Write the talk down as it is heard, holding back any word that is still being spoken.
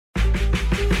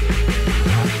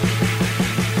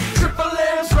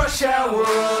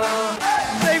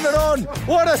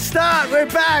a start. We're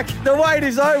back. The wait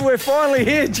is over. We're finally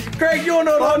here. Greg, you're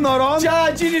not on. I'm not on.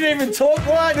 Judge, you didn't even talk.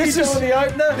 Why aren't you doing the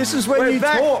opener? This is when We're you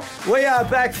back. talk. We are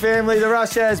back, family. The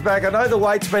rush hour's back. I know the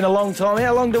wait's been a long time.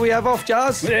 How long do we have off,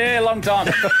 Jars? Yeah, long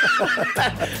time.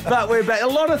 But we're back. A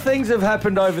lot of things have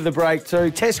happened over the break too.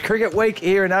 Test cricket week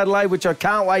here in Adelaide, which I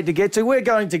can't wait to get to. We're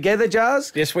going together,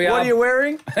 Jars. Yes, we are. What are you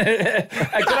wearing? Good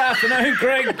afternoon,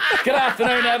 Greg. Good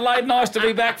afternoon, Adelaide. Nice to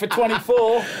be back for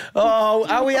 24. Oh,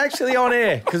 are we actually on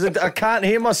air? Because I can't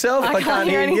hear myself. I can't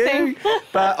hear anything. you.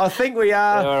 But I think we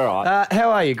are. All right. How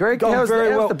are you, Greg? Gone How's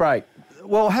very well. the break?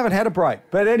 Well, I haven't had a break.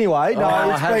 But anyway,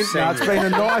 it's been a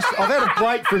nice... I've had a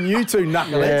break from you two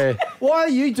knuckleheads. Yeah. Why are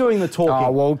you doing the talking?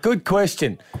 Oh, well, good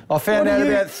question. I found What out are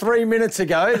you- about 3 minutes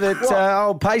ago that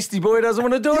old Pasty Boy doesn't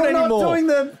want to do You're it not anymore. doing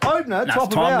the opener, No, top it's of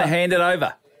time hour. to hand it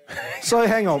over. So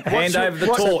hang on. Hand over the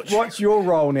torch. What's your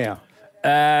role now?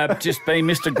 Just being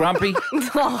Mr. Grumpy,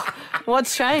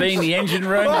 What's changed? being the engine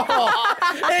room.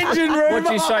 Engine room.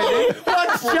 What'd you say then?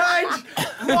 What's changed?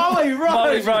 Molly Rose.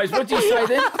 Molly Rose, what'd you say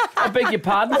then? I beg your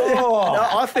pardon? No,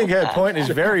 I think her point is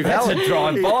very valid. That's a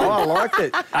drive-by. I liked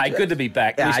it. Hey, good to be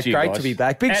back. Yeah, Missed it's you great guys. to be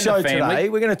back. Big And show the family. today.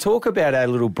 We're going to talk about our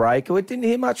little break. We didn't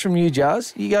hear much from you,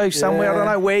 Jars. You go somewhere, I don't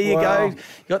know where you go. You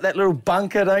got that little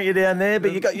bunker, don't you, down there?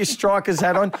 But you got your striker's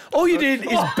hat on. All you did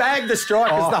is bag the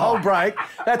strikers the whole break.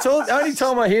 That's all. The only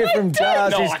time I hear from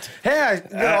Jars is,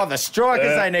 the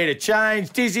strikers, they need a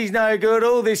change. Dizzy's no good,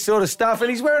 all this sort of stuff. And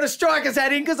he's wearing a striker's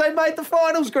hat in because they made the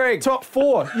finals, Greg. Top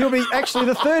four. You'll be... Actually,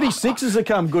 the 36ers have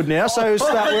come good now, so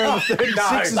start wearing the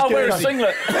 36ers. I'll wear a jersey.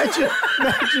 singlet.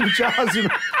 Imagine Jars in...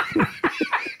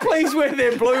 Please wear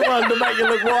their blue one to make you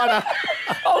look whiter.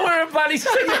 I'll wear a bloody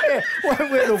singlet.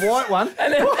 Won't wear the white one.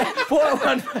 And then, White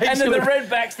one makes and then you the look- red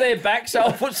backs, they're back, so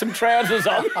I'll put some trousers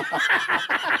on.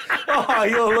 Oh,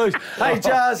 you're loose. Hey,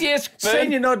 Jars, Yes, seeing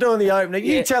Bern. you're not doing the opener,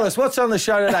 you Yeah. tell us what's on the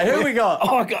show today. Who we got?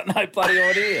 Oh, I got no bloody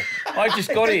idea. I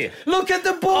just got here. Look at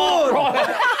the board.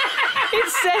 Right. It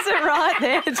says it right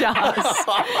there,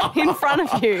 Jars, in front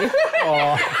of you.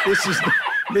 Oh,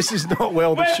 this is not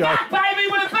well, the We're show. back, baby,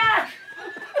 we're back.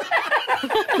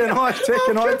 Can I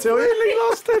tell you? Really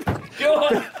lost it.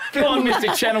 Go on,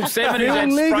 Mr. Channel 7, who's Phil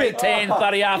that spray Liggett. tan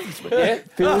bloody after. Yeah?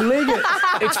 Phil Liggett.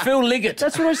 It's Phil Liggett.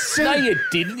 That's what I said. No, you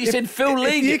didn't. You said Phil If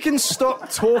you Liggett. can stop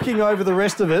talking over the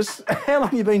rest of us, how long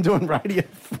have you been doing radio?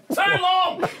 So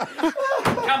long.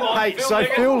 Come on, Hey, Phil so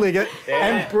Liggett. Phil Liggett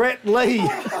and Brett Lee.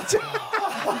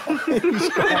 It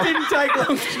didn't take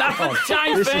long. Nothing's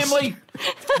changed, family.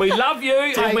 We love you,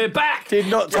 and we're back. Did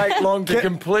not take long to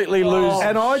completely lose.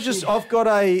 And I've got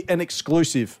an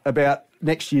exclusive about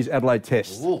next year's Adelaide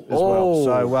Test as well. Oh.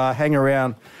 So hang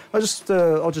around. I'll just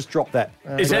drop that.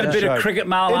 Is that a bit of cricket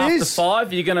mail It after is.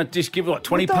 5? You're going to just give, what,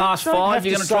 20 Don't- past don't 5? have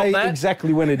You're to going to drop say that?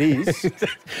 exactly when it is.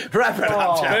 Wrap it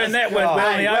up, Jars. Burn that went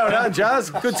well in the Well opener. done, Jars.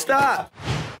 Good start.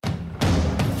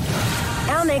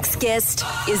 Our next guest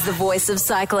is the voice of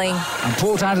cycling. And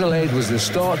Port Adelaide was the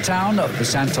start town of the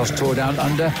Santos Tour Down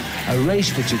Under, a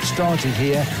race which had started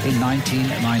here in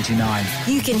 1999.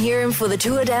 You can hear him for the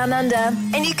Tour Down Under,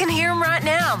 and you can hear him right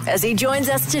now as he joins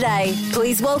us today.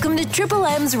 Please welcome to Triple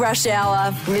M's Rush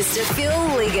Hour, Mr.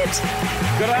 Phil Liggett.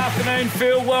 Good afternoon,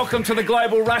 Phil. Welcome to the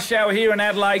Global Rush Hour here in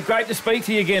Adelaide. Great to speak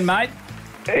to you again, mate.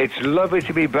 It's lovely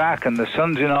to be back, and the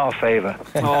sun's in our favour.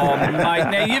 Oh, mate.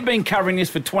 Now, you've been covering this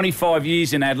for 25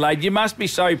 years in Adelaide. You must be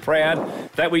so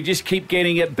proud that we just keep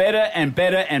getting it better and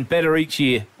better and better each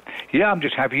year. Yeah, I'm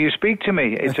just happy you speak to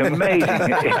me. It's amazing.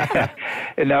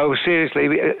 No,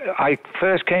 seriously, I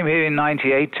first came here in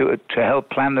 98 to help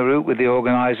plan the route with the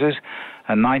organisers.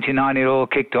 And 99 it all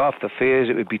kicked off. The fears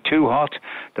it would be too hot.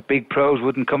 The big pros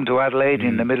wouldn't come to Adelaide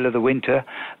in the middle of the winter.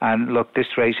 And look, this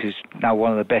race is now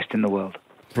one of the best in the world.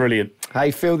 Brilliant.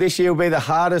 Hey, Phil, this year will be the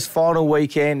hardest final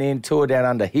weekend in Tour Down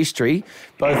Under history.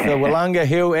 Both the Wollonga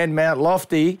Hill and Mount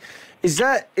Lofty. Is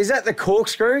that the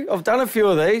corkscrew? I've done a few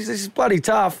of these. This is bloody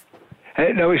tough.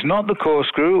 No, it's not the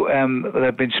corkscrew.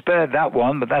 They've been spared that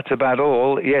one, but that's about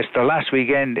all. Yes, the last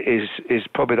weekend is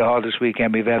probably the hardest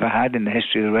weekend we've ever had in the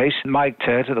history of the race. Mike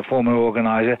Turter, the former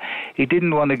organiser, he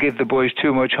didn't want to give the boys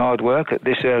too much hard work at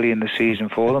this early in the season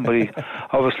for them, but he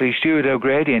obviously, Stuart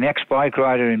O'Grady, an ex-bike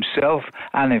rider himself,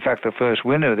 and in fact the first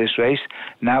winner of this race,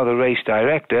 now the race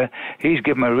director, he's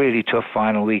given a really tough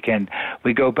final weekend.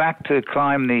 We go back to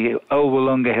climb the old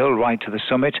Wollonga Hill right to the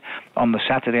summit on the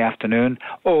Saturday afternoon.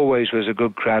 Always was a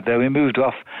good crowd there. We moved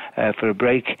off for a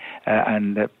break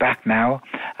and back now.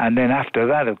 And then after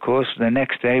that, of course, the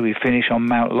next day we finish on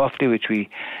Mount Lofty, which we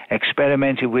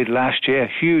experimented with last year.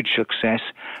 Huge success,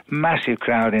 massive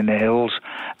crowd in the hills,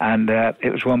 and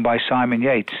it was won by Simon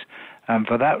Yates. And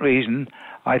for that reason,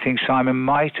 I think Simon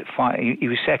might find... He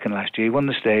was second last year. He won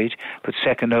the stage, but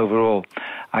second overall.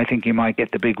 I think he might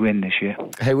get the big win this year.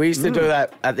 Hey, we used to do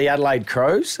that at the Adelaide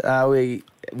Crows. We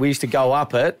used to go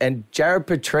up it, and Jared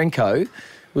Petrenko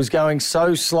was going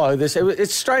so slow.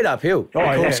 It's straight uphill.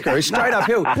 Corkscrew, straight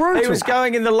uphill. He was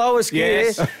going in the lowest gear,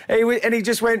 and he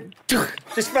just went,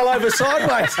 just fell over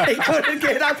sideways. He couldn't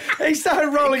get up. He started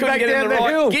rolling back down the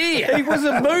hill. Gear. He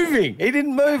wasn't moving. He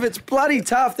didn't move. It's bloody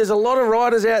tough. There's a lot of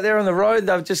riders out there on the road.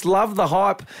 They've just loved the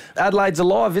hype. Adelaide's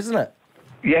alive, isn't it?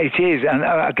 Yeah, it is. And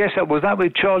I guess was that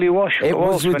with Charlie Walsh? It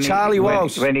was with Charlie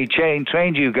Walsh. When he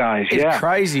trained you guys, It's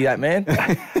crazy, that man.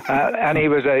 And he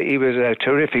was a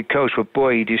terrific coach, but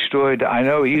boy, he destroyed... I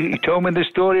know, he told me the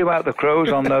story about the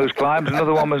Crows on those climbs.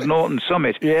 Another one was Norton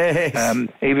Summit. Yes.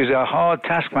 He was a hard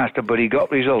taskmaster, but he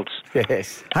got results.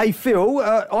 Yes. Hey, Phil,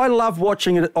 I love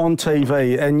watching it on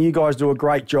TV, and you guys do a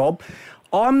great job.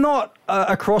 I'm not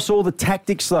across all the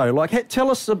tactics, though. Like, tell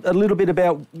us a little bit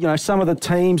about, some of the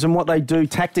teams and what they do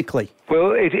tactically.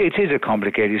 Well, it is a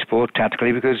complicated sport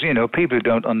tactically because, people who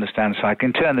don't understand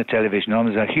cycling turn the television on.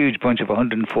 There's a huge bunch of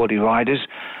 140 riders,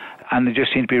 and they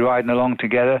just seem to be riding along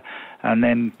together, and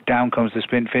then down comes the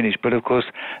sprint finish. But, of course,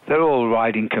 they're all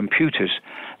riding computers.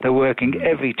 They're working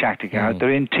every tactic out.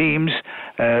 They're in teams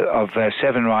of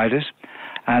 7 riders.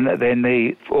 And then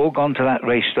they've all gone to that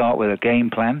race start with a game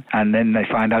plan, and then they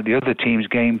find out the other team's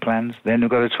game plans. Then they've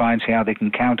got to try and see how they can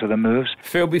counter the moves.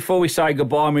 Phil, before we say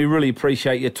goodbye, and we really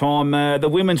appreciate your time, the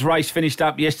women's race finished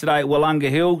up yesterday at Wollonga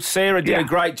Hill. Sarah did a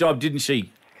great job, didn't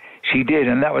she? She did,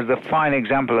 and that was the fine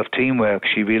example of teamwork.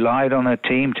 She relied on her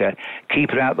team to keep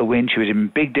her out the wind. She was in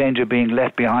big danger of being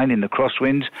left behind in the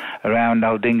crosswinds around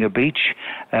Aldinga Beach,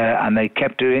 and they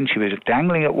kept her in. She was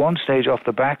dangling at one stage off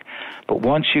the back, but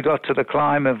once she got to the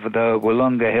climb of the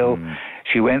Wollonga Hill,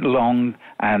 she went long,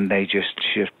 and they just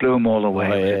blew them all away.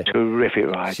 It was a terrific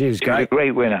ride. She was great. A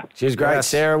great winner. She was great,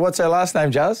 Sarah. What's her last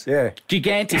name, Jazz? Yeah.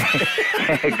 Gigantic.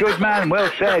 Good man.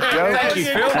 Well said, Joe. Thank you,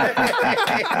 Phil.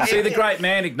 See the great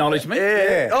man acknowledgement?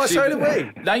 Yeah. Oh, so did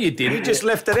we. No, you didn't. You just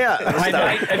left it out.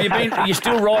 Hey, mate, are you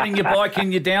still riding your bike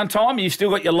in your downtime? You still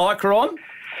got your Lycra on?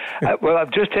 Well, I've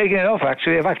just taken it off,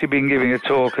 actually. I've actually been giving a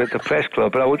talk at the press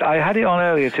club, but I had it on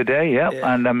earlier today,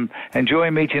 and I'm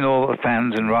enjoying meeting all the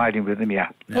fans and riding with them,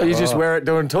 Well, you just wear it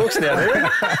doing talks now, do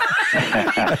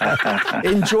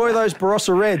you? Enjoy those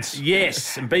Barossa Reds.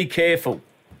 Yes, and be careful.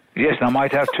 Yes, and I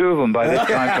might have 2 of them by this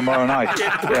time tomorrow night.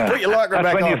 Put your Lycra That's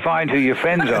back when on. you find who your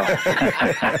friends are.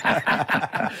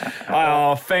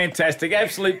 Oh, fantastic.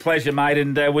 Absolute pleasure, mate.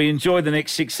 And we enjoy the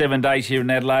next 6-7 days here in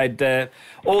Adelaide.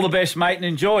 All the best, mate, and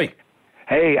enjoy.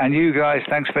 Hey, and you guys,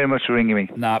 thanks very much for ringing me.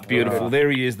 Nah, beautiful.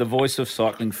 There he is, the voice of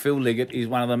cycling, Phil Liggett. He's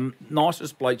one of the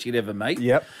nicest blokes you'd ever meet.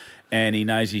 Yep. And he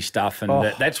knows his stuff.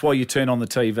 And that's why you turn on the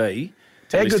TV.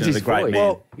 How good's his great voice? man.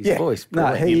 Well, his voice. No,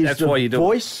 Brilliant. he is That's the why you do it.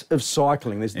 voice of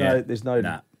cycling. There's no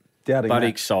doubting But that.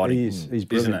 exciting, He is. He's isn't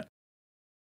brilliant.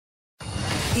 it?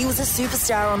 He was a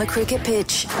superstar on the cricket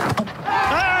pitch.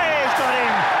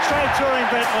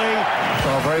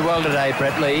 Oh, very well today,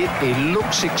 Brett Lee. He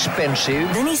looks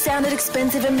expensive. Then he sounded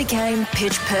expensive and became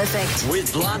pitch perfect.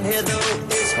 With blonde hair, though,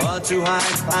 it's hard to hide.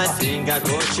 I think I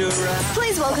caught your eye.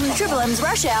 Please welcome to Triple M's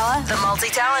Rush Hour, the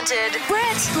multi-talented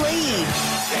Brett Lee.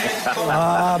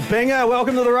 Benga,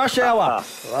 welcome to the Rush Hour.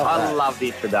 I love the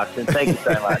introduction. Thank you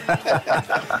so much.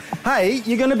 Hey,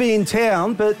 you're going to be in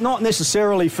town, but not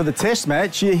necessarily for the test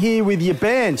match. You're here with your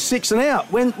band, Six and Out.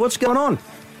 What's going on?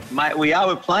 Mate,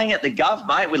 we're playing at the Gov,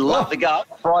 mate. We love the Gov.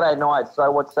 Friday night,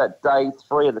 so what's that, day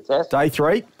 3 of the test? Day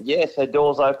 3? Yeah, so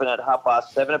doors open at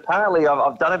 7:30. Apparently,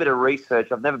 I've done a bit of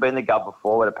research. I've never been to the Gov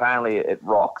before, but apparently it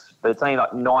rocks. But it's only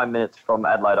like 9 minutes from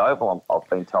Adelaide Oval, I've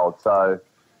been told. So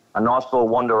a nice little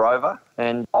wander over,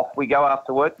 and off we go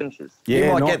after work finishes.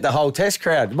 You might get the whole test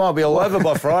crowd. It might be all over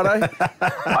by Friday.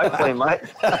 Hopefully, mate.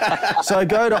 So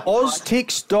go to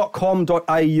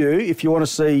oztix.com.au if you want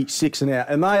to see Six and Out.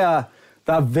 And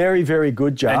they're very, very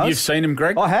good, Jars. And you've seen them,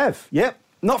 Greg? I have, yep.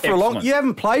 Not for a long... You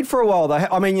haven't played for a while, though.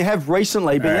 I mean, you have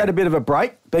recently, but you had a bit of a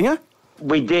break, Binger.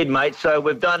 We did, mate. So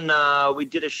we've done. We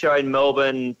did a show in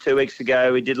Melbourne 2 weeks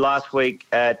ago. We did last week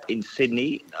in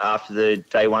Sydney after the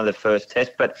day 1 of the first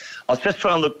test. But I was just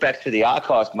trying to look back through the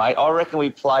archives, mate. I reckon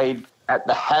we played at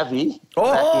the Havy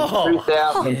back in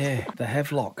 2000. Yeah, the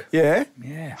Havelock. Yeah.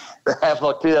 Yeah. The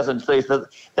Havelock 2002. So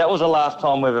that was the last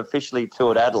time we've officially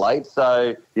toured Adelaide.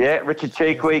 So, yeah, Richard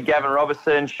Cheekwee, Gavin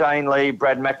Robertson, Shane Lee,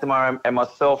 Brad McNamara and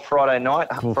myself Friday night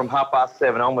from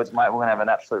 7:30 onwards, mate. We're going to have an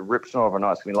absolute rip snore of a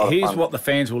night. It's going to be a lot of fun. Here's what the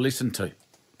fans will listen to.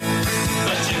 But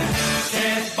you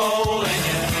can't bowl and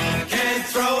you can't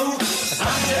throw.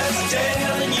 I'm just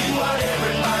telling you what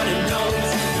everybody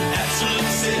knows.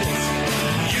 Absolute sins.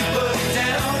 You put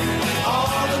down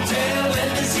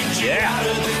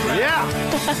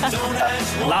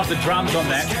Love the drums on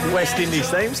that. West Indies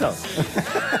theme song.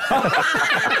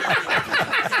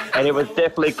 And it was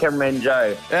definitely Cameron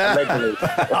Joe, allegedly.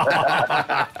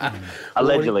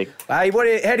 Allegedly. Hey,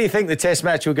 how do you think the Test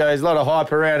match will go? There's a lot of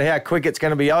hype around how quick it's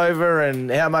going to be over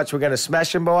and how much we're going to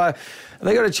smash them by. Have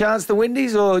they got a chance, the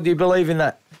Windies, or do you believe in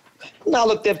that? No,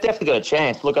 look, they've definitely got a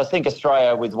chance. Look, I think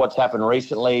Australia, with what's happened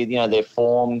recently, their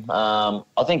form, I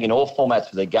think in all formats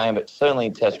of the game, but certainly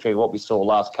in Test cricket, what we saw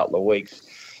last couple of weeks.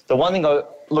 The one thing I'm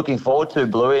looking forward to,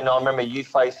 Bluey, and I remember you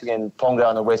facing in Tonga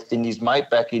and the West Indies, mate,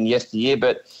 back in yesteryear,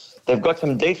 but they've got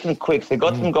some decent quicks. They've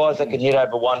got some guys that can hit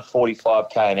over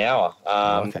 145k an hour.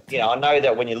 I know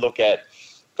that when you look at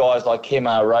guys like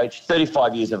Kemar Roach,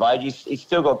 35 years of age, he's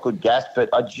still got good gas, but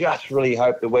I just really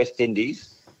hope the West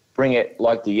Indies bring it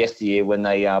like the yesteryear when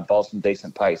they bowl some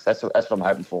decent pace. That's what I'm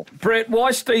hoping for. Brett,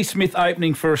 why Steve Smith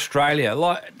opening for Australia?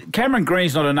 Like, Cameron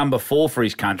Green's not a number 4 for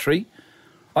his country.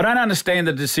 I don't understand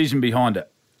the decision behind it.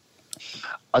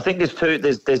 I think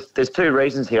there's two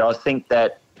reasons here. I think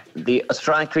that the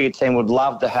Australian cricket team would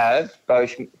love to have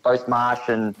both Marsh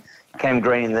and Cam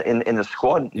Green in the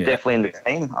squad, definitely in the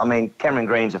team. I mean, Cameron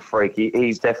Green's a freak.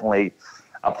 He's definitely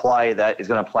a player that is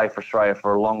going to play for Australia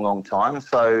for a long, long time.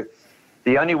 So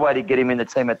the only way to get him in the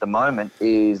team at the moment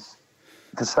is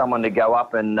for someone to go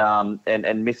up and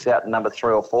miss out the number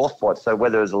 3 or 4 spot. So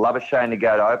whether it's a Labuschagne to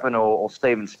go to open or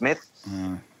Stephen Smith.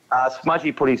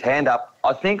 Smudgy put his hand up.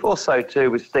 I think also too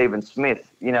with Stephen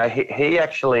Smith, he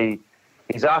actually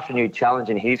is after a new challenge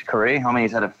in his career. I mean,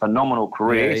 he's had a phenomenal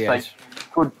career.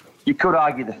 So you could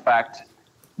argue the fact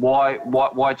why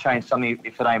change something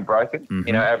if it ain't broken?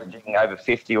 Mm-hmm. Averaging over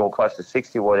 50 or close to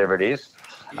 60 or whatever it is.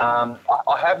 I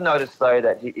have noticed though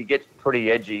that he gets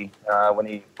pretty edgy when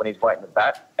he's waiting to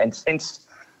bat. And since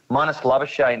Marnus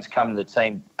Labuschagne's come to the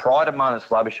team, prior to Marnus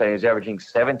Labuschagne, he was averaging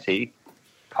 70.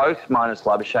 Post Marnus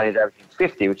Labuschagne, he's averaging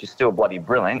 50, which is still bloody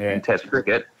brilliant in Test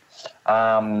cricket.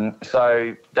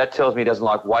 So that tells me he doesn't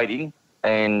like waiting,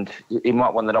 and he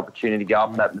might want that opportunity to go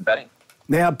up and open the batting.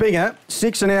 Now, Binger,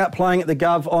 6 and out playing at the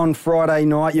Gov on Friday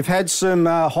night. You've had some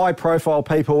high-profile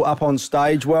people up on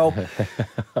stage. Well,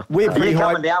 we're pretty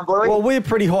we're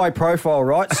pretty high profile,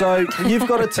 right? So you've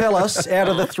got to tell us, out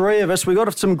of the 3 of us, we've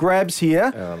got some grabs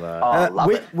here.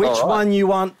 Which one you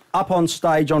want up on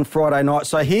stage on Friday night?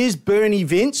 So here's Bernie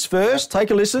Vince first.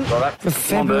 Take a listen. The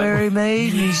February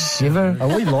made me shiver. Are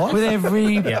we live? With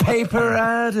every paper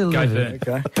I deliver.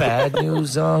 Okay. Bad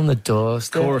news on the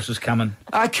doorstep. Chorus is coming.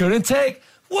 I couldn't take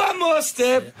one more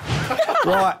step.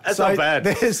 Right. That's not bad.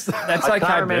 That's I okay,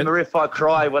 can't remember if I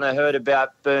cried when I heard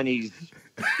about Bernie's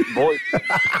voice.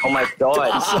 Almost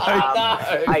died.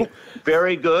 Hey,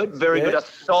 very good. A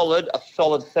solid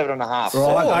 7.5.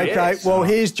 Right, okay. Yes. Well,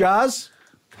 here's Jazz.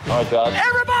 Oh, God.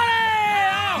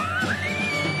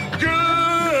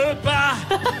 Goodbye,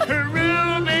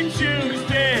 Ruben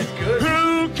Tuesday.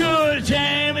 Who could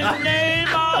jam his name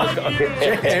on you?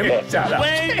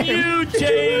 When you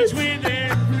change with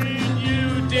every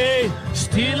new day,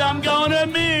 still I'm gonna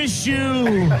miss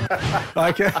you.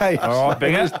 Okay. All right,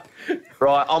 Binger.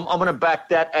 Right, I'm going to back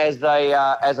that as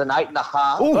an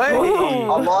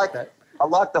 8.5. I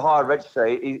like the higher register.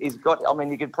 He's got. I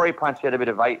mean, you could pre-punch out a bit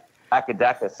of 8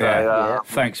 Akadaka. So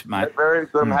Thanks, mate. very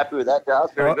good. I'm happy with that, guys.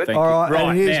 Very good. All right, Right,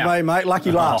 and here's now. me, mate.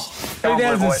 Lucky last.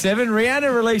 2007,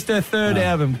 Rihanna released her 3rd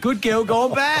album, Good Girl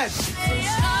Gone Bad.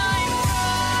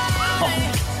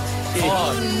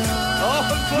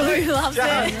 Who loves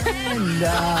it?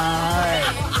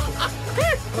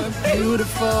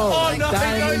 Beautiful, like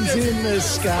diamonds in the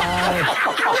sky.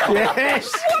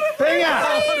 Yes.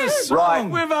 Binger. Right.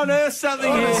 We've unearthed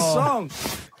something here. Song.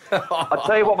 I'll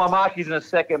tell you what my mark is in a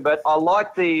second, but I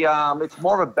like the. It's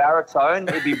more of a baritone.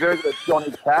 It'd be very good at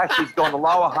Johnny Cash. He's gone the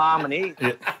lower harmony.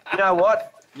 You know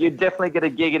what? You'd definitely get a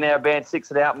gig in our band,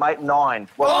 6 and out, mate. 9.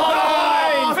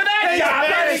 Well, For that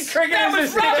garbage! That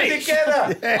was rubbish! Oh,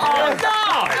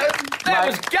 no! That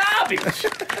was garbage!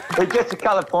 he gets a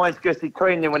couple of points because he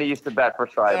creamed him when he used to bat for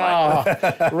Australia, mate.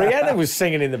 Rihanna was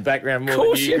singing in the background more Of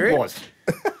course than you. she was.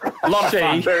 A lot of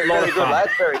fun. Very good,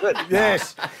 lads. Very good.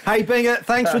 Yes. Hey, Binger,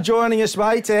 thanks for joining us,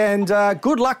 mate, and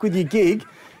good luck with your gig.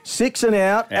 6 and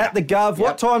out at the Gov.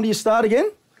 What time do you start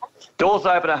again? Doors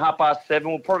open at 7:30.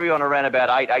 We'll probably be on around about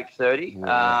 8:30.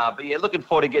 But yeah, looking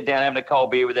forward to get down, having a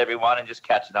cold beer with everyone and just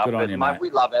catching up. Good on But you, mate, mate. we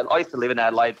love it. I used to live in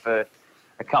Adelaide for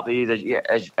a couple of years,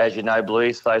 as you know,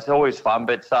 Bluey. So it's always fun.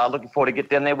 But looking forward to get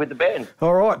down there with the band.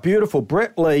 All right, beautiful.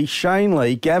 Brett Lee, Shane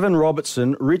Lee, Gavin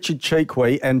Robertson, Richard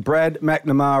Cheekwee and Brad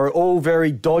McNamara, all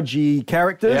very dodgy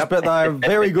characters, but they're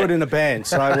very good in a band.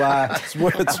 So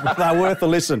they're worth a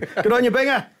listen. Good on you,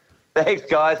 Binger. Thanks,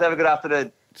 guys. Have a good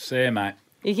afternoon. See you, mate.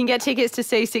 You can get tickets to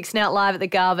see Six Snout live at the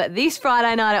Gov this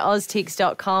Friday night at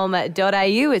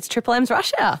oztix.com.au. It's Triple M's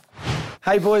Rush Hour.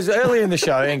 Hey, boys, earlier in the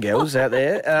show, and girls out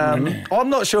there, I'm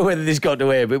not sure whether this got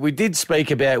to air, but we did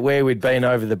speak about where we'd been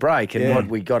over the break and what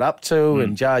we got up to.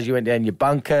 And, Jars, you went down your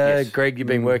bunker. Yes. Greg, you've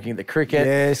been working at the cricket.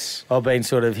 Yes. I've been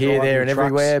sort of here, there and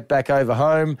everywhere, back over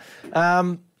home.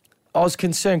 I was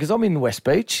concerned because I'm in West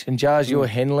Beach and, Jars, you're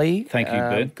Henley. Thank you,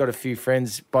 Bert. Got a few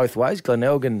friends both ways,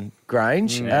 Glenelg,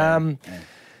 Grange.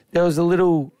 There was a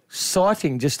little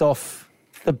sighting just off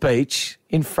the beach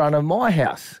in front of my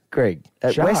house, Greg,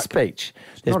 at Shark. West Beach.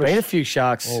 There's been a few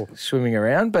sharks swimming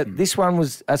around, but this one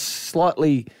was a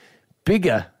slightly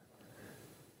bigger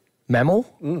mammal.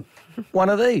 One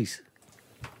of these.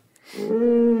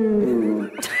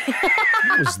 What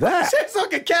was that? Sounds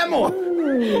like a camel.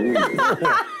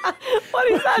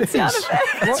 What is that sound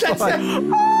effect?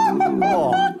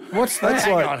 What's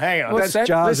that? Hang on. That's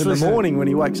Jars in the morning when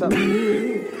he wakes up.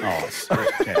 Nice. What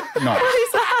is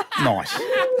that? Nice.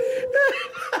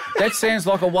 That sounds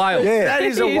like a whale. Yeah. That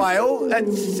is a whale. That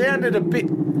sounded a bit...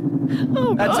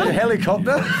 That's a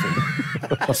helicopter.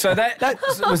 So that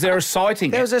was there a sighting?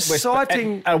 There was a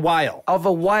sighting a whale of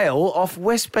a whale off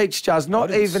West Beach, Jars,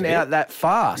 not even out that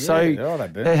far. So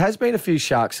there has been a few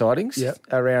shark sightings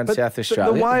around South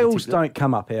Australia. The whales don't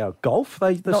come up our Gulf.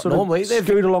 They Not sort normally. of They're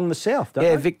scoot along the south, don't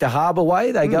they? Victor Harbour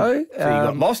way they go. So he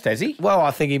got lost, has he? Well,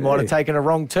 I think he might have taken a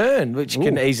wrong turn, which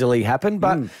can easily happen.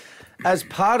 But as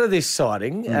part of this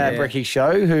sighting, Brekkie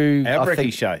Show, who Our I Brekkie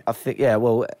think, Show. I think,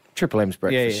 Triple M's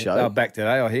breakfast show. They're back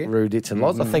today, I hear. Rude Its and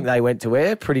Lots. I think they went to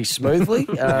air pretty smoothly,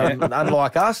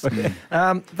 unlike us.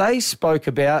 They spoke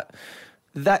about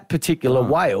that particular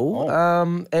whale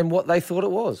and what they thought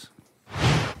it was.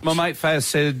 My mate Faz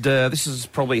said this is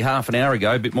probably half an hour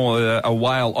ago, a bit more, a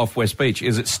whale off West Beach.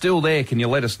 Is it still there? Can you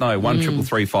let us know?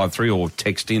 133353 or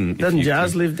text in. Doesn't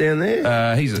Jars live down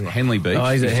there? He's at Henley Beach. Oh,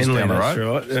 he's at just Henley, down the that's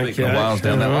road. right. Speaking of whales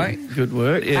down that way. Good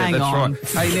work. Yeah, Hang that's on. right.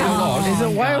 Hey, now, Is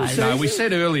it whale season? No, we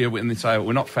said earlier when they say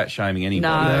we're not fat shaming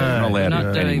anybody. No, We're not allowed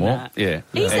not doing anymore. that. Yeah.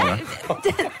 He's Anyway.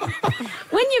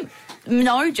 When you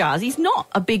know Jars, he's not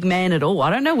a big man at all. I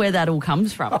don't know where that all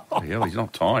comes from. Oh, hell, he's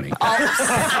not tiny. But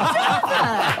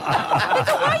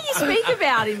the way you speak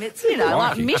about him, it's,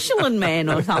 like Michelin Man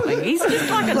or something. He's just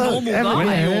like a normal Haven't you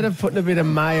guy. heard of putting a bit of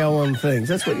mayo on things?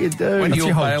 That's what you do. When That's your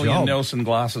your whole Bailey and job. Nelson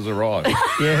glasses arrive.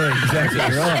 Yeah, exactly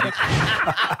right.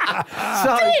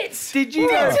 So, did you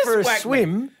go for a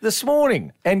swim this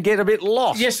morning and get a bit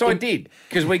lost? Yes, I did,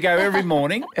 because we go every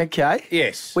morning. Okay.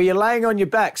 Yes. Were you laying on your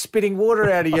back, spitting water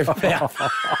out of your mouth?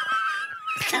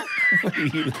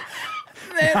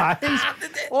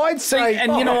 I'd say...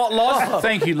 And you know what, Loz?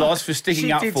 Thank you, Loz, for sticking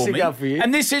She up did for stick me. up for you.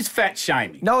 And this is fat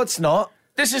shaming. No, it's not.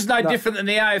 This is no different than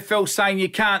the AFL saying you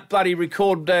can't bloody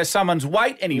record someone's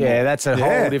weight anymore. Yeah, that's a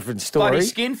whole different story. Bloody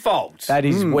skin folds. That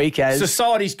is weak as...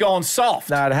 Society's gone soft.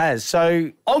 No, it has.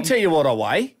 So... I'll tell you what I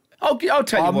weigh. I'll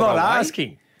tell you I'm what I weigh. not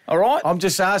asking. All right? I'm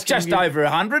just asking Just you over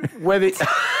 100. whether...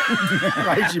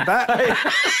 Raise your back.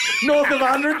 North of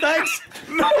 100, thanks.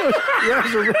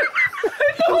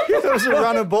 There was a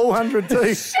run of ball 100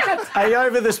 too. Are you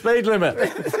over the speed limit?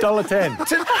 $1.10.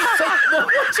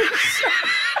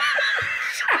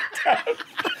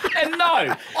 And no,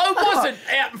 I wasn't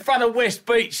out in front of West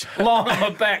Beach lying on my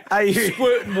back,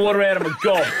 squirting water out of my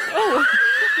gob. Oh,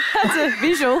 that's a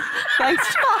visual.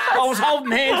 Thanks, Charles. I was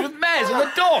holding hands with Maz and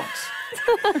the dogs.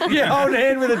 Yeah, hold a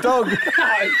hand with a dog. No,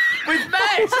 with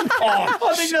Maz. Oh,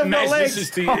 I think they've got Maz, legs. this is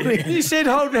to you. You said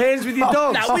holding hands with your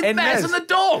dogs. No, with and Maz and the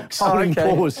dogs. Holding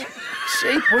paws.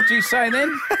 See, what'd you say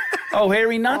then? Oh,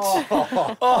 hairy nuts?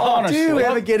 Oh, honestly. Do you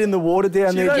ever get in the water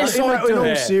down there? Yes, in I do.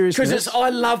 all seriousness. Because I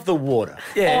love the water.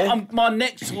 Yeah. I'm my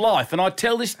next life, and I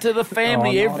tell this to the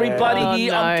family every bloody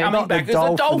year. no. I'm coming Not back the as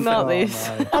a dolphin. dolphin. Not this.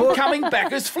 I'm coming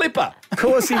back as Flipper. Of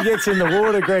course he gets in the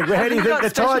water, Greg. How do you think got the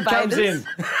tide special comes bathers. in?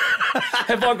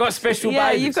 Have I got special Yeah,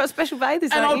 bathers? you've got special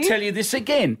bathers, And don't I'll you? tell you this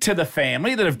again to the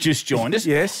family that have just joined us.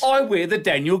 Yes. I wear the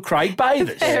Daniel Craig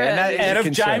bathers that is out a of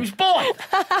concern. James Bond.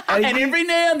 And every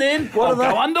now and then I'll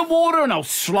go underwater and I'll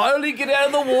slowly get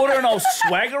out of the water and I'll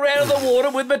swagger out of the water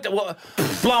with my...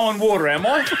 blowing water, am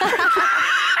I?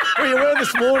 Well, you were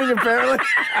this morning, apparently.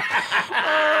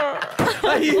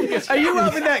 Are you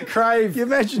up in that crave you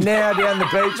imagine now down the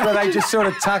beach where they just sort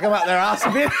of tuck them up their ass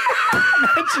a bit?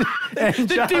 Imagine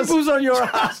the dimples on your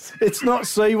ass. It's not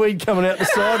seaweed coming out the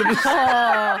side of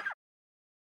it.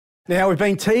 Now, we've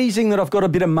been teasing that I've got a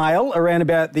bit of mail around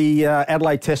about the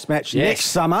Adelaide Test match next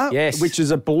summer, which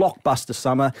is a blockbuster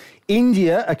summer.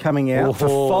 India are coming out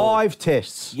for 5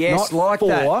 tests, Yes, not like 4.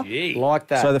 that. Like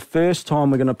that. So the first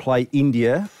time we're going to play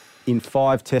India in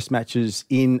 5 test matches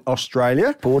in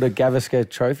Australia. Border Gavaskar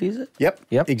Trophy, is it?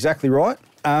 Yep, exactly right.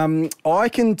 I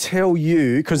can tell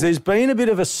you, because there's been a bit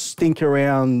of a stink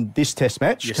around this test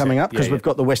match coming up, because we've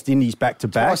got the West Indies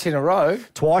back-to-back. Twice in a row.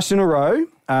 Twice in a row.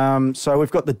 So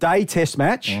we've got the day test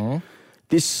match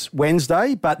this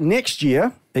Wednesday, but next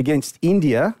year against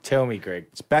India... Tell me, Greg.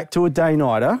 It's back to a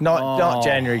day-nighter. Not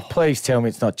January. Please tell me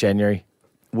it's not January.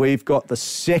 We've got the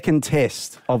second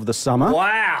test of the summer.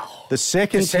 Wow. The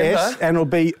second December? test, and it'll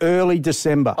be early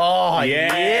December. Oh,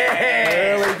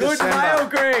 yeah. Early Good December. mail,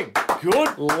 Greg.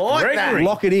 Good. Like that.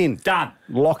 Lock it in. Done.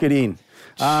 Lock it in.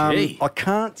 Gee. I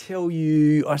can't tell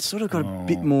you. I sort of got a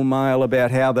bit more mail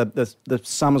about how the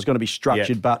summer's going to be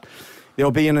structured, but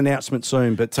there'll be an announcement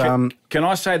soon. But Can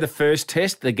I say the first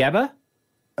test, the Gabba?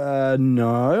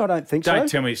 no, I don't think so. Don't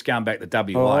tell me it's going back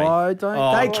to WA. I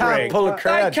don't. They can't pull a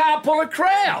crowd. They can't pull a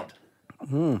crowd.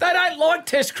 They don't like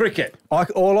Test cricket.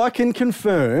 All I can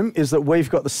confirm is that we've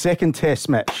got the second test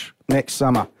match next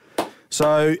summer.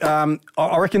 So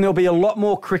I reckon there'll be a lot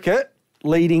more cricket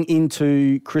leading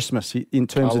into Christmas in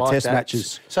terms of test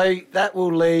matches. So that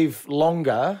will leave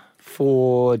longer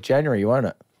for January, won't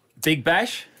it? Big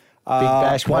Bash? Big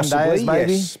Bash one days,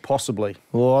 maybe? Yes, possibly.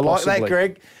 Oh, I like that, Possibly.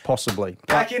 Greg. Possibly.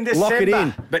 Back in Lock it December.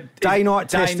 in. But Day-night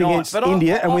test day-night. against But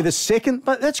India, and with a second...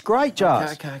 But that's great,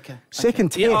 Jars. Okay.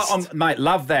 Second Yeah, test. mate,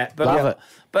 love that. But Love it.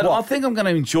 But What? I think I'm going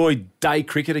to enjoy day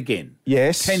cricket again.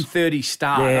 Yes. 10:30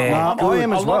 start. Yeah. No, I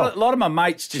am as well. A lot of my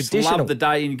mates just Traditional. love the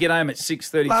day and you get home at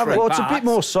 6:33. Well, it's a bit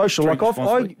more social. Like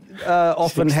Drink I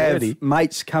often have 6:30.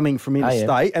 mates coming from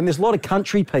interstate, and there's a lot of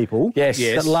country people Yes.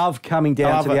 that love coming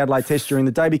down Love to the it. Adelaide Test during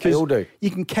the day because all do. you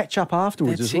can catch up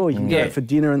afterwards That's as well. it. You can Yeah. go out for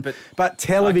dinner, but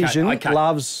television Okay.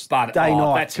 loves But, day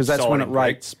night that's because that's when it exciting,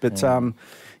 Greg. rates. But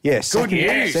second,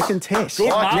 news. second test Good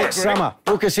mark, next Greg. summer.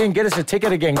 Book us in. Get us a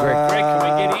ticket again, Greg. Greg,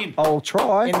 can we get in? I'll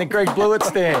try. In the Greg Blewett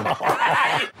stand.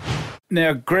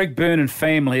 Now, Greg Byrne and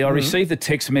family, I received a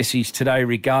text message today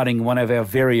regarding one of our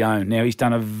very own. Now, he's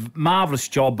done a marvellous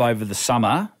job over the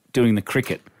summer doing the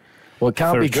cricket. Well, it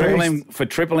can't be Greg. For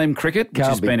Triple M Cricket, which Can't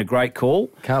has be. been a great call.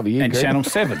 Can't be you, And Greg. Channel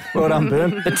 7. Well done,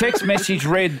 Byrne. The text message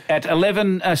read at 20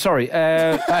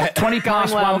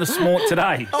 past well. 1 this morning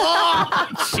today. Oh,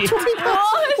 shit.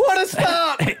 What a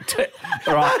start.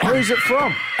 Right. Who's it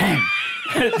from?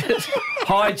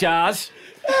 Hi, Jars.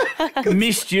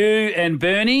 Missed you and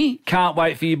Bernie. Can't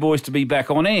wait for you boys to be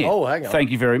back on air. Oh, hang on. Thank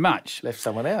you very much. Left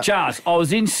someone out. Jars, I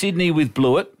was in Sydney with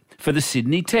Blewett for the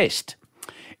Sydney Test.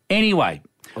 Anyway,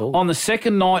 on the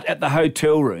second night at the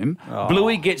hotel room,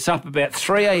 Bluey gets up about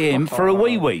 3 a.m. for a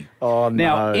wee-wee. Oh, no.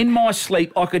 Now, in my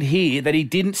sleep, I could hear that he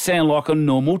didn't sound like a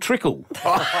normal trickle.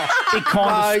 It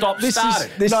kind of stopped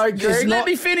started. Let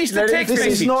me finish the text This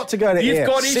message. is not to go to You've air.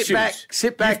 got Sit issues. back,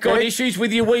 sit back, You've got Greg. issues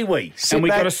with your wee-wee, Sit and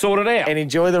we've got back to sort it out. And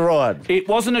enjoy the ride. It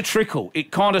wasn't a trickle.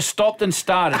 It kind of stopped and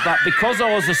started, but because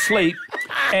I was asleep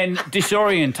and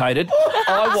disorientated,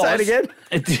 I was... Say it again.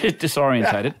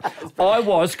 disorientated. I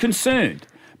was concerned.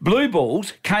 Blue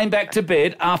Balls came back to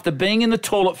bed after being in the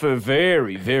toilet for a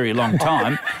very, very long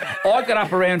time. I got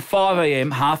up around 5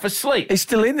 a.m. half asleep. He's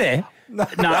still in there. No,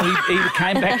 he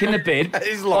came back in the bed.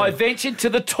 He's long. I ventured to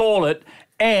the toilet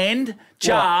and,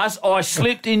 Jars, I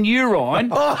slipped in urine,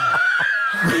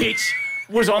 which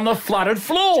was on the flooded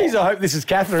floor. Jeez, I hope this is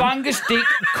Catherine. Fungus Dick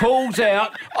calls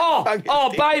out,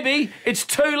 baby, it's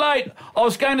too late. I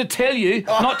was going to tell you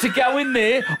not to go in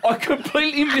there. I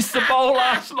completely missed the bowl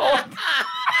last night.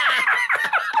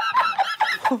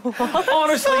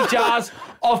 Honestly, Jars,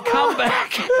 I've come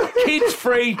back, kids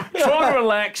free, trying to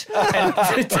relax, and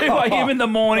at 2 a.m. in the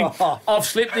morning, I've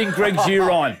slipped in Greg's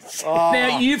urine.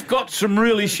 Now, you've got some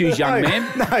real issues, young man.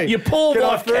 No. Your poor Can I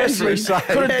wife, Catherine, firstly say-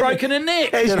 could have broken a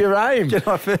neck. There's your aim. Can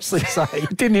I firstly say,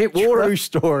 Didn't hit water. true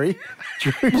story.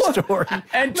 True story.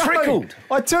 And trickled.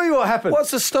 I tell you what happened.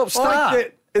 What's the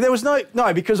stop-start? There was no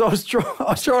because I was trying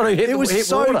to hit it was hit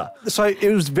so, water. So it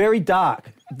was very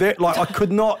dark. Like I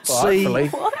could not see Hopefully.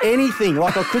 anything.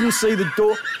 Like I couldn't see the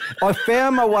door. I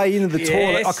found my way into the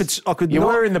toilet. I could. You not,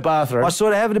 were in the bathroom. I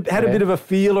sort of had a bit of a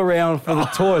feel around for the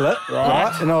toilet,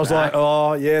 right? And I was like,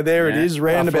 oh yeah, there it is,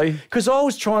 roundabout. Roughly. Because I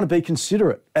was trying to be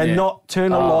considerate and not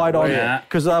turn the light on yeah.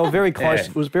 because they were very close. Yeah.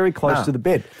 It was very close to the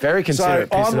bed. Very considerate,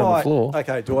 So pissing I'm on the like, floor.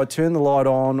 okay, do I turn the light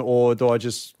on or do I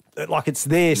just like it's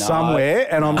there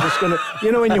somewhere and I'm just going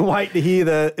to, when you wait to hear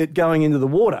it going into the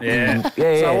water. Yeah.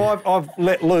 So I've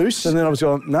let loose and then I was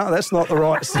going, no, that's not the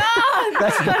right.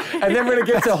 And then when it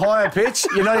gets a higher pitch,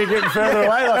 you're getting further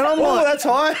away. Like, And I'm like, that's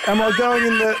high. Am I going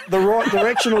in the right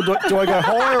direction or do I go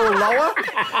higher or lower?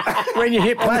 when you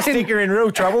hit plastic, you're in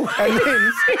real trouble. And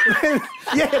then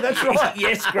yeah, that's right.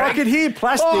 Yes, I Greg. could hear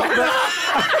plastic,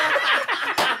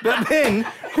 but then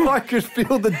I could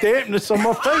feel the dampness on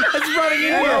my feet. It's running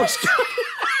in well.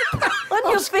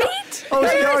 On your feet? I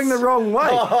was going the wrong way.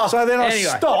 So then I Anyway.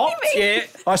 stopped. Yeah.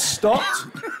 I stopped,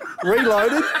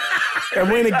 reloaded, and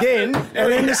went again,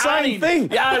 and then the same thing.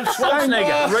 Yeah,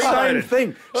 Schwarzenegger. Same Reloaded.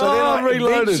 thing. So then I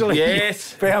reloaded. eventually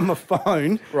Yes. found my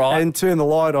phone Right. and turned the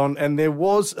light on, and there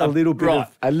was a little bit right. of...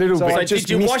 A little So I did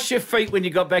you wash your feet when you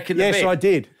got back in the bed? Yes, I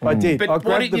did. I did. But I why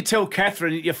grabbed didn't you tell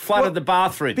Catherine that you flooded the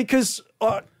bathroom? Because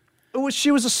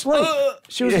she was asleep.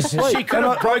 She was asleep. She could And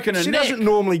have broken her She neck. doesn't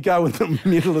normally go in the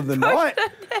middle of the night.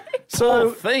 So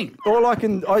Poor thing. all I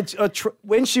can,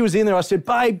 when she was in there, I said,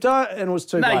 "Babe, don't," and it was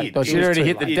too No, late. you, she'd already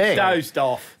hit the you deck. dozed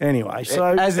off. Anyway, so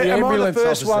As the am I the ambulance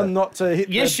first officer. one not to hit?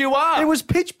 Yes, you are. It was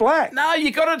pitch black. No,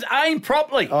 you got to aim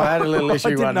properly. I had a little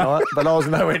issue didn't one know. night, but I was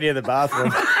nowhere near the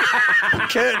bathroom.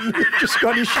 Curtain just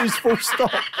got issues. Full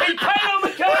stop. He peed on the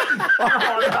curtain.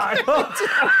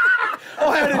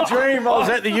 I had a dream I was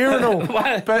at the urinal,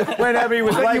 but when Abby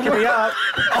was waking me up,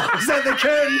 I was at the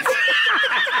curtains.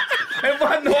 And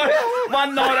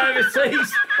one night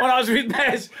overseas, when I was with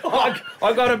Maz,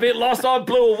 I got a bit lost. I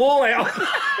blew a wall out.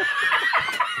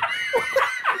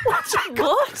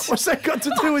 What? What's that got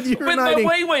to do with With the urinating?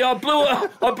 wee-wee, I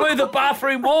blew the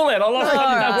bathroom wall out. I didn't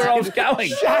know where I was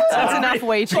going. That's enough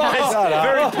wee chat.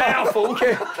 Very powerful.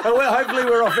 Well, hopefully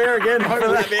we're off air again for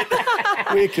that bit.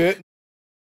 We're Kurt.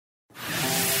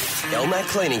 Elmac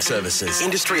Cleaning Services.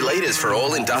 Industry leaders for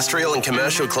all industrial and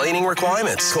commercial cleaning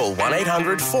requirements. Call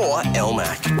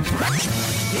 1-800-4-ELMAC.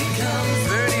 Here comes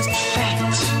Verdi's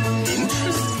Facts.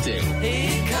 Interesting.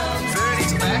 Here comes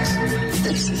Verdi's Facts.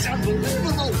 This is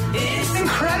unbelievable. It's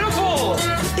incredible.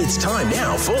 It's time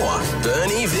now for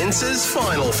Bernie Vince's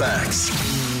Final Facts.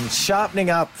 Sharpening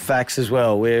up facts as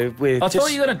well. We're I just,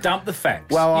 thought you were going to dump the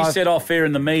facts. Well, you I- said off air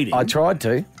in the meeting. I tried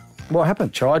to. What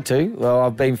happened? Tried to. Well,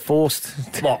 I've been forced.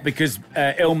 What? Because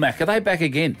Elmac, are they back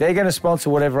again? They're going to sponsor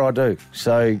whatever I do.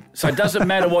 So it doesn't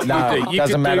matter what No, you do. You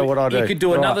doesn't could matter what I do. You could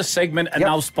do Right. another segment and Yep.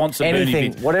 they'll sponsor Bernie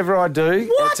anything, Vince. whatever I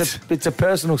do, What? it's a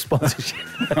personal sponsorship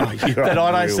Oh, you're that I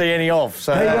don't unreal. see any of.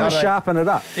 So How are you I going to don't- sharpen it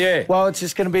up? Yeah. Well, it's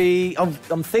just going to be.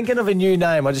 I'm thinking of a new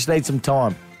name. I just need some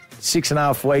time.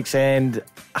 6.5 weeks and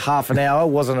half an hour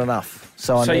wasn't enough.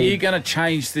 So So I need. you're going to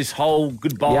change this whole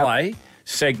goodbye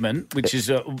segment, which is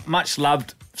a much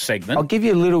loved segment. I'll give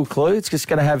you a little clue. It's just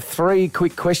going to have 3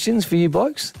 quick questions for you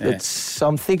blokes. Yeah.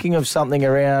 I'm thinking of something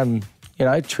around,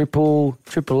 triple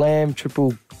M,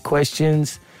 triple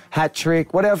questions, hat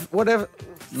trick, whatever.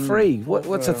 3.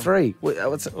 What's a 3?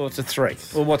 What's What's a 3?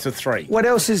 Well, what's a 3? what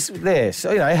else is there?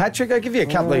 So, hat trick, I'll give you a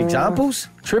couple of examples.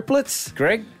 Triplets,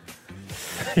 Greg?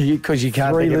 because you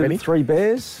can't think of any. 3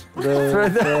 bears. Come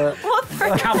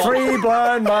on. 3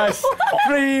 blind mice.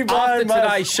 3 After blind mice.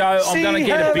 today's show, I'm going to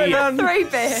get a beer. 3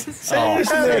 bears. Oh,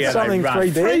 Isn't that yeah, something? they run.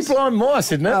 3 3 bears. blind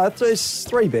mice, isn't it? No, it's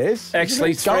 3 bears.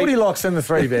 Actually, it's 3. Goldilocks and the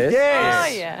 3 bears. Yes.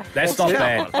 Oh, yeah. That's not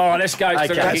bad. All right, let's go. Okay,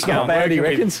 So that's keep not going. bad, he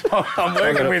Working reckons. with- I'm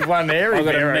working with one hairy I've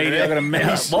got bear a over meeting. there. I've got a meeting.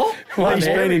 What? One He's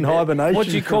been hairy in bear. hibernation. What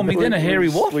do you call me then? A hairy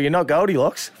what? Well, you're not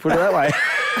Goldilocks. Put it that way.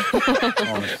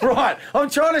 Right, I'm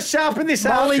trying to sharpen this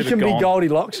up. Molly Should've can be gone.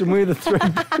 Goldilocks, and we're the 3.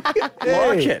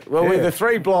 Like it. Well, we're the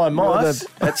 3 blind mice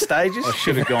at stages. I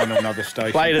should have gone to another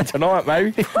station. Later tonight,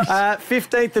 maybe.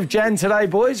 15th of Jan today,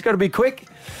 boys. Got to be quick.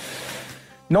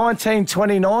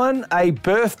 1929, a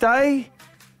birthday.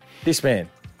 This man.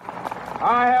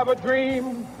 I have a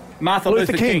dream. Martha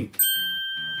Luther King.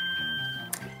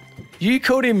 You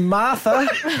called him Martha.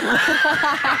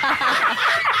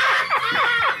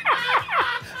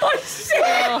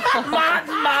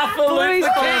 Martha Blue's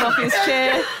Luther falling King. off his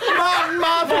chair.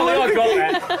 Martha Molly, I Luther got King.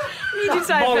 that. You did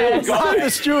say Molly, I first. got Martha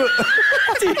that. Stewart.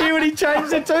 Did you hear what he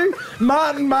changed it to?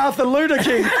 Martha Luther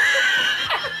King.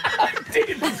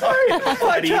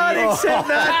 I can't accept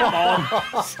that. Come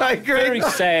on. So, Greg, Very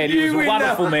sad. He was a win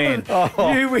wonderful that.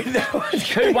 man. You win that one.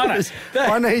 Who won it?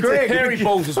 I need Greg, to. Harry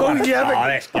Balls has won it. you haven't- Oh,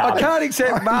 that's I good. can't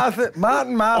accept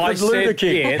Martin I Luther said,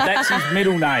 King. yeah, that's his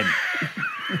middle name.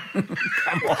 Come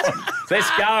on. Let's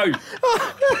go.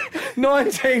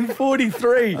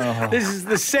 1943. This is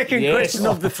the second Yes. question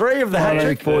of the 3 of the hat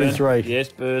trick. 43. Yes,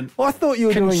 Burn. I thought you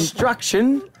were doing.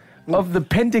 Construction of the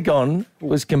Pentagon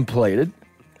was completed.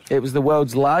 It was the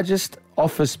world's largest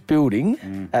office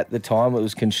building at the time it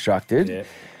was constructed. Yeah.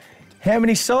 How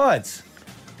many sides?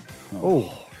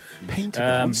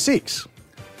 Pentagon. 6.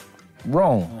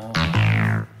 Wrong.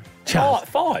 Oh,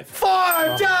 5.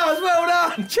 5, Charles, well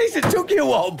done. Jeez, it took you a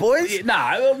while, boys.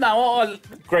 No.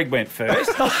 Greg went first.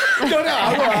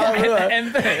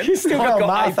 and then You still I got got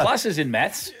Martha. A pluses in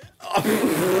maths.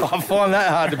 I find that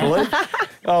hard to believe.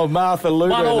 Oh, Martha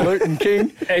Luton, 1-1. Luton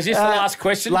King. Is this the last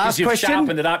question? Last 'Cause you've question.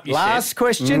 sharpened it up, you last said.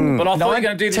 question. But I thought you were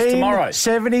going to do this tomorrow.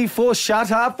 1974.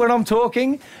 Shut up when I'm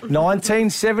talking.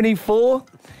 1974.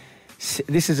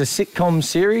 This is a sitcom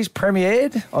series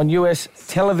premiered on US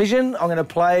television. I'm going to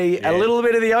play a little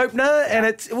bit of the opener, and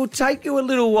it will take you a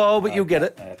little while, but you'll get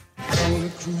it.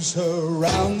 Cruise her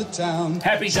around the town.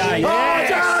 Happy day. Oh,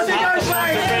 Charles, he goes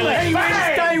back. He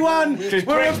wins day one. Just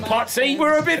Greg's Potsy.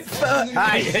 We're a bit...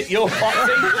 Hey, you're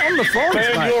Potsy. I'm the Fonz,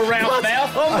 Burn mate. your round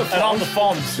mouth. And I'm the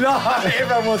Fonz. No,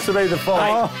 everyone wants to be the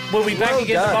Fonz. Hey, we'll be back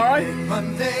again tomorrow?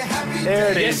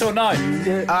 There it is. Yes or no?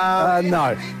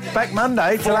 No. Back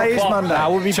Monday. Today is Monday.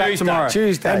 No, we'll be back tomorrow.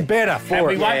 Tuesday. And better for And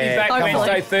we it. won't be back Hopefully.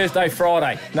 Wednesday, Thursday,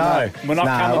 Friday. No. We're not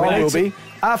coming I back. will be.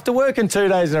 After working 2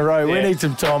 days in a row, we Yeah. need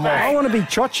some time off. I want to be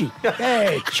Chochi.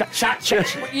 Hey,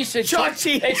 Chachi. What you said?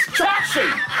 Chachi. It's Chachi.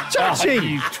 Chachi. Oh,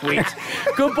 you twit.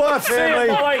 Goodbye, See you, family.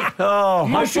 Molly. Oh,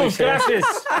 Muchas gracias.